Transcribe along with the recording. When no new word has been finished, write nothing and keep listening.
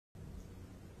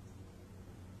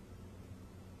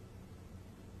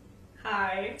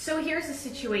Hi. So here's the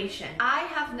situation. I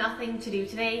have nothing to do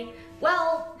today.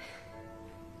 Well,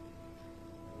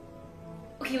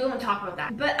 okay, we won't talk about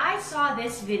that. But I saw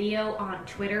this video on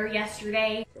Twitter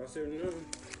yesterday. $579.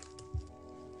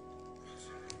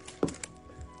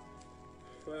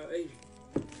 $580.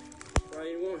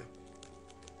 $581.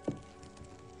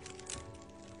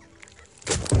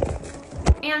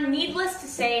 And needless to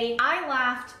say, I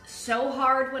laughed so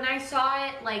hard when I saw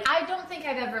it. Like, I don't think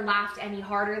I've ever laughed any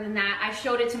harder than that. I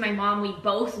showed it to my mom. We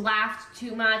both laughed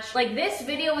too much. Like, this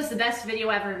video was the best video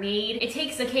ever made. It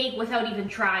takes the cake without even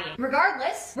trying.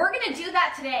 Regardless, we're gonna do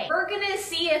that today. We're gonna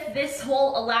see if this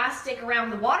whole elastic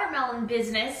around the watermelon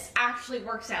business actually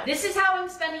works out. This is how I'm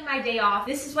spending my day off.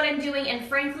 This is what I'm doing, and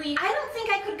frankly, I don't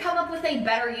think I could come up with a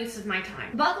better use of my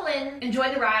time. Buckle in,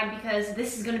 enjoy the ride, because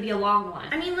this is gonna be a long one.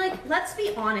 I mean, like, let's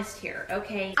be honest here,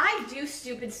 okay? I do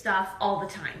stupid stuff all the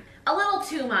time. A little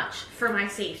too much for my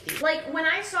safety. Like, when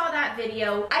I saw that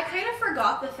video, I kind of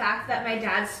forgot the fact that my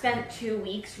dad spent 2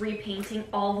 weeks repainting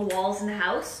all the walls in the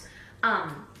house.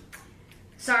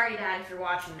 Sorry, Dad, if you're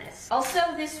watching this. Also,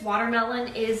 this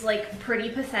watermelon is like pretty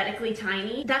pathetically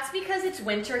tiny. That's because it's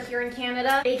winter here in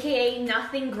Canada, aka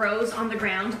nothing grows on the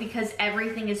ground because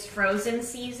everything is frozen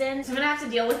season. So I'm gonna have to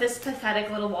deal with this pathetic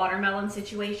little watermelon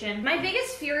situation. My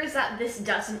biggest fear is that this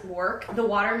doesn't work. The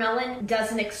watermelon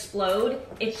doesn't explode.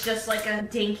 It's just like a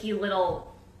dinky little,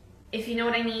 if you know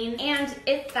what I mean. And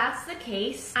if that's the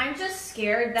case, I'm just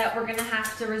scared that we're gonna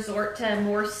have to resort to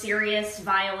more serious,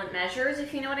 violent measures,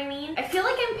 if you know what I mean. I feel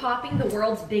like I'm popping the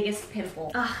world's biggest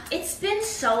pimple. It's been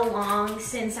so long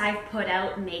since I've put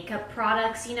out makeup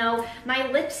products, you know. My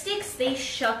lipsticks, they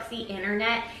shook the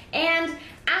internet, and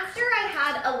after I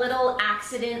had a little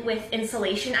accident with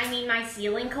insulation, I mean my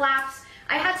ceiling collapsed,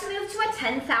 I had to move to a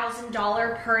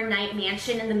 $10,000 per night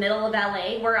mansion in the middle of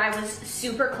LA where I was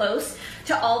super close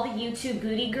to all the YouTube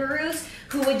booty gurus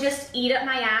who would just eat up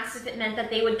my ass if it meant that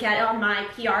they would get on my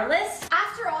PR list.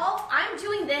 After all, I'm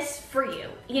doing this for you,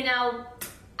 you know,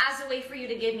 as a way for you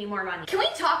to give me more money. Can we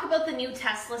talk about the new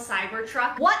Tesla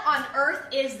Cybertruck? What on earth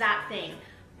is that thing?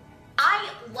 I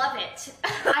love it.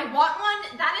 I want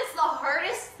one. That is the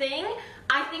hardest thing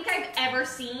I think I've ever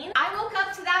seen. I woke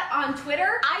up to that on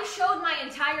Twitter. I showed my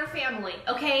entire family,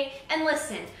 okay? And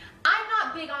listen, I'm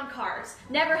not big on cars.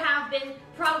 Never have been,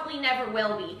 probably never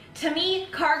will be. To me,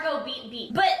 car go beep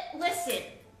beep. But listen,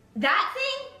 that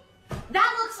thing,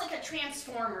 that looks like a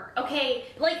transformer, okay?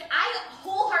 Like, I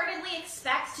wholeheartedly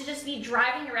expect to just be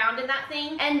driving around in that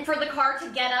thing and for the car to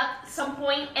get up some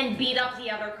point and beat up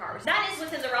the other cars. That is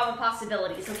within the realm of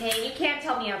possibilities, okay? You can't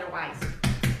tell me otherwise.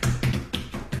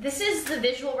 This is the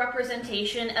visual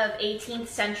representation of 18th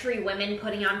century women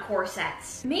putting on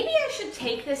corsets. Maybe I should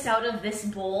take this out of this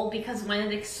bowl because when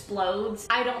it explodes,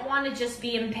 I don't want to just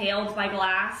be impaled by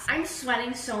glass. I'm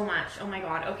sweating so much. Oh my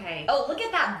god, okay. Oh, look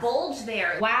at that bulge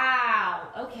there. Wow,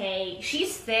 okay,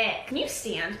 she's thick. Can you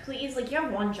stand, please? Like, you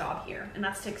have one job here, and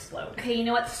that's to explode. Okay, you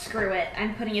know what? Screw it.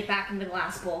 I'm putting it back in the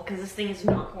glass bowl because this thing is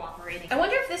not cooperating. I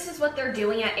wonder if this is what they're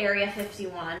doing at Area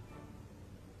 51.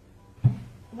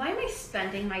 Why am I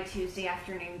spending my Tuesday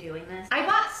afternoon doing this? I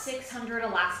bought 600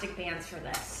 elastic bands for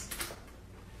this.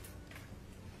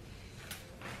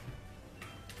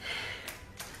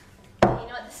 You know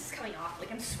what? This is coming off.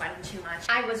 Like, I'm sweating too much.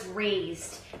 I was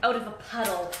raised out of a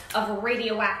puddle of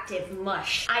radioactive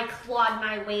mush. I clawed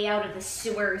my way out of the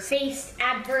sewers, faced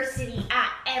adversity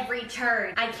at every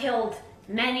turn. I killed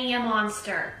many a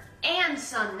monster and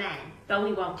some men, but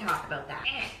we won't talk about that.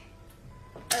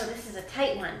 Oh, this is a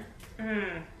tight one.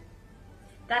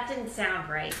 That didn't sound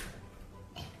right.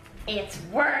 It's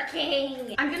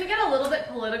working! I'm gonna get a little bit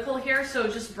political here, so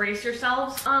just brace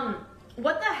yourselves.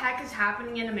 What the heck is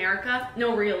happening in America?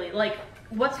 No, really, like,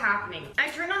 what's happening? I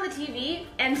turned on the TV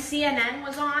and CNN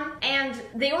was on, and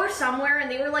they were somewhere and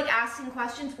they were like asking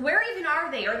questions. Where even are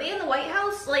they? Are they in the White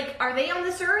House? Like, are they on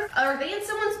this earth? Are they in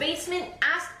someone's basement?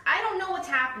 I don't know what's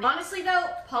happening. Honestly though,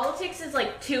 politics is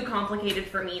like too complicated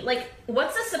for me. Like,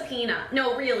 what's a subpoena?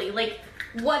 No, really, like,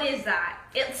 what is that?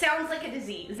 It sounds like a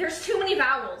disease. There's too many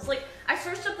vowels. Like, I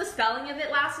searched up the spelling of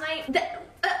it last night.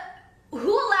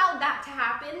 Who allowed that to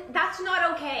happen? That's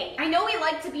not okay. I know we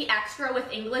like to be extra with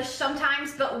English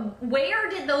sometimes, but where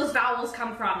did those vowels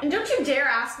come from? And don't you dare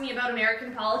ask me about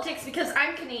American politics because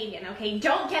I'm Canadian, okay?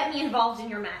 Don't get me involved in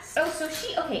your mess. Oh, so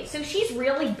she's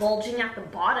really bulging at the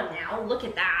bottom now. Look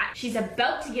at that. She's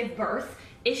about to give birth.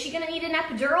 Is she gonna need an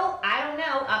epidural? I don't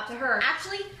know, up to her.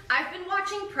 Actually, I've been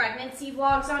watching pregnancy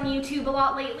vlogs on YouTube a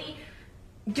lot lately.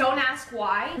 Don't ask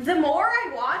why. The more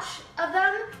I watch of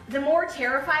them, the more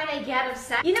terrified I get of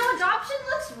sex. You know, adoption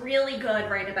looks really good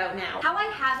right about now. How I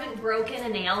haven't broken a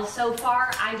nail so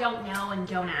far, I don't know, and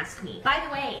don't ask me. By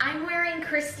the way, I'm wearing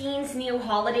Christine's new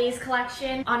holidays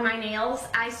collection on my nails.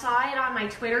 I saw it on my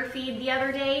Twitter feed the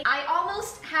other day. I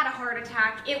almost had a heart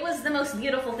attack. It was the most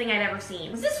beautiful thing I'd ever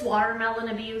seen. Was this watermelon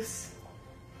abuse?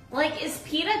 Like, is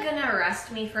PETA gonna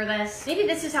arrest me for this? Maybe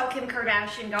this is how Kim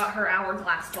Kardashian got her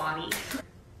hourglass body.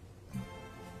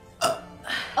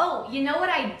 Oh, you know what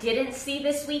I didn't see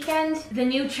this weekend? The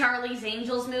new Charlie's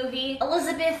Angels movie.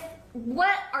 Elizabeth,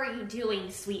 what are you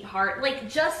doing, sweetheart? Like,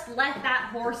 just let that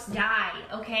horse die,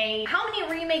 okay? How many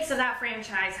remakes of that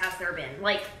franchise has there been?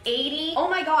 Like, 80? Oh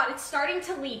my god, it's starting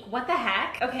to leak. What the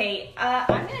heck? Okay,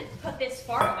 I'm gonna put this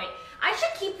far away. I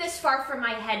should keep this far from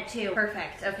my head, too.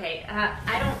 Perfect, okay.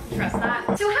 I don't trust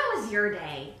that. So how was your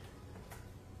day?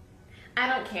 I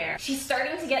don't care. She's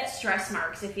starting to get stress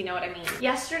marks, if you know what I mean.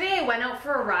 Yesterday, I went out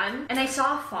for a run, and I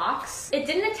saw a fox. It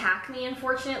didn't attack me,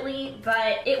 unfortunately,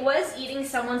 but it was eating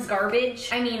someone's garbage.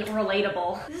 I mean,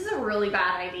 relatable. This is a really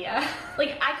bad idea.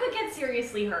 Like, I could get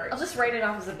seriously hurt. I'll just write it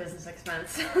off as a business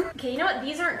expense. Okay, you know what?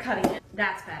 These aren't cutting it.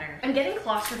 That's better. I'm getting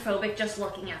claustrophobic just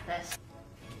looking at this.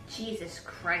 Jesus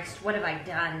Christ, what have I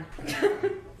done?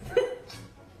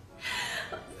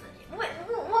 What?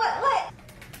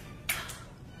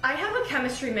 I have a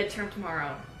chemistry midterm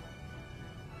tomorrow.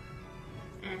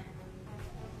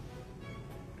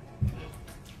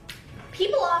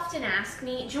 People often ask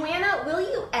me, Joanna, will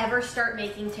you ever start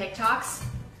making TikToks?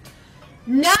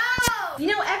 No! You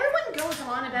know, everyone goes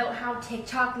on about how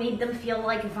TikTok made them feel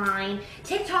like Vine.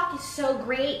 TikTok is so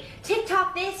great.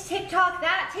 TikTok this, TikTok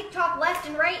that, TikTok left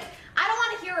and right. I don't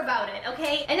want to hear about it,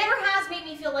 okay? It never has made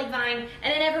me feel like Vine,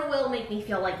 and it never will make me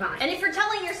feel like Vine. And if you're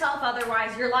telling yourself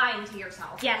otherwise, you're lying to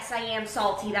yourself. Yes, I am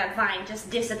salty that Vine just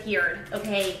disappeared,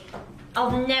 okay?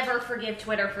 I'll never forgive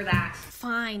Twitter for that.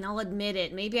 Fine, I'll admit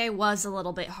it. Maybe I was a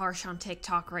little bit harsh on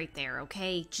TikTok right there,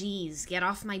 okay? Jeez, get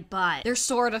off my butt. They're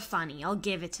sort of funny, I'll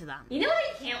give it to them. You know what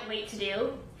I can't wait to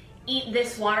do? Eat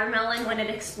this watermelon when it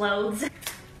explodes.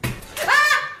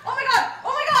 Ah! Oh my god!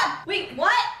 Oh my god! Wait,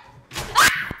 what?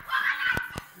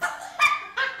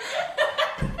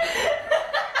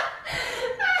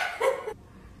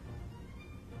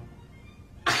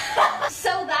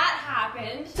 So that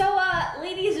happened. So,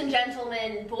 ladies and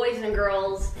gentlemen, boys and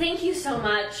girls, thank you so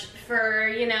much for,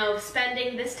 you know,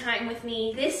 spending this time with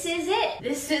me. This is it.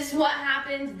 This is what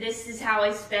happened. This is how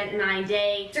I spent my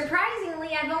day. Surprisingly,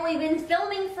 I've only been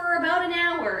filming for about an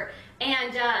hour.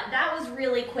 And that was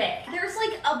really quick. There's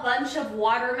like a bunch of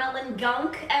watermelon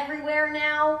gunk everywhere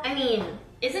now. I mean,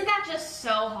 isn't that just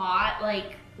so hot?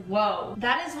 Like, whoa.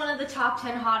 That is one of the top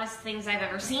 10 hottest things I've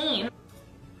ever seen.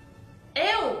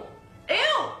 Ew.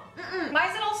 Ew! Why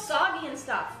is it all soggy and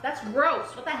stuff? That's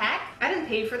gross. What the heck? I didn't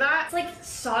pay for that. It's like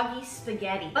soggy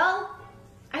spaghetti. Well,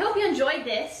 I hope you enjoyed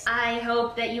this. I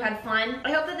hope that you had fun.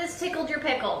 I hope that this tickled your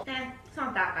pickle. It's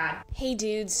not that bad. Hey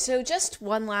dudes, so just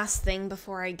one last thing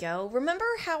before I go. Remember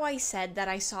how I said that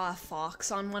I saw a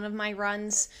fox on one of my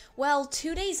runs? Well,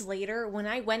 2 days later, when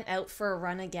I went out for a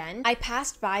run again, I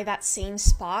passed by that same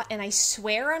spot and I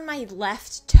swear on my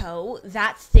left toe,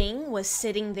 that thing was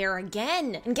sitting there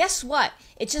again. And guess what?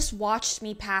 It just watched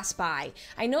me pass by.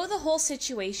 I know the whole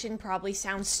situation probably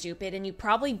sounds stupid and you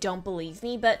probably don't believe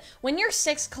me, but when you're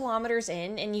 6 kilometers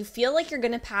in and you feel like you're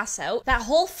gonna pass out, that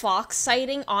whole fox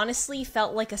sighting honestly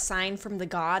felt like a sign from the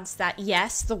gods that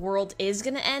yes, the world is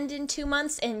gonna end in 2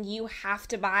 months and you have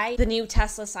to buy the new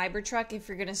Tesla Cybertruck if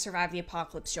you're gonna survive the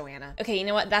apocalypse, Joanna. Okay, you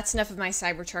know what? That's enough of my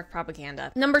Cybertruck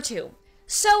propaganda. Number 2.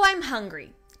 So I'm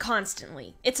hungry.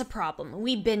 Constantly. It's a problem.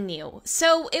 We been new.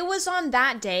 So it was on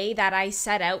that day that I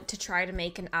set out to try to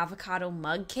make an avocado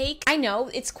mug cake. I know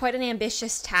it's quite an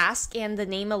ambitious task and the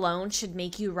name alone should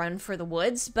make you run for the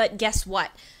woods, but guess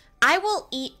what? I will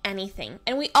eat anything,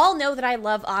 and we all know that I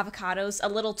love avocados a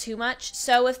little too much,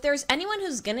 so if there's anyone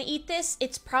who's gonna eat this,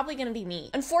 it's probably gonna be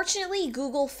me. Unfortunately,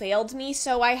 Google failed me,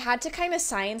 so I had to kind of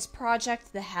science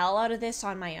project the hell out of this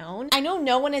on my own. I know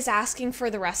no one is asking for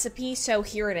the recipe, so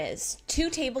here it is. 2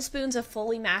 tablespoons of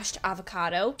fully mashed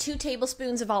avocado, 2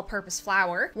 tablespoons of all-purpose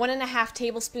flour, 1.5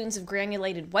 tablespoons of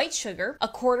granulated white sugar,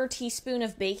 1/4 teaspoon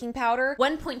of baking powder,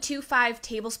 1.25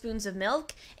 tablespoons of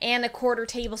milk, and 1/4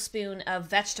 tablespoon of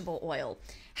vegetable vegetable oil.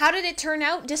 How did it turn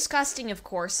out? Disgusting, of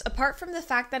course. Apart from the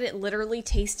fact that it literally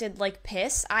tasted like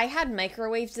piss, I had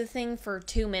microwaved the thing for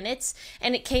 2 minutes,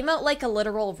 and it came out like a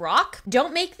literal rock.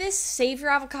 Don't make this. Save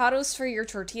your avocados for your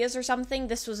tortillas or something.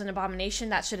 This was an abomination.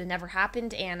 That should have never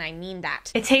happened, and I mean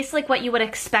that. It tastes like what you would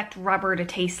expect rubber to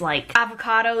taste like.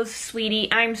 Avocados, sweetie,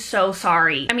 I'm so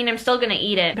sorry. I mean, I'm still gonna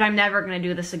eat it, but I'm never gonna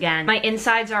do this again. My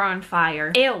insides are on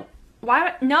fire. Ew.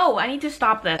 Why? No, I need to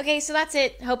stop this. Okay, so that's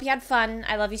it. Hope you had fun.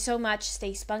 I love you so much.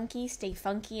 Stay spunky, stay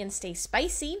funky, and stay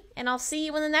spicy. And I'll see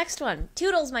you in the next one.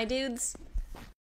 Toodles, my dudes.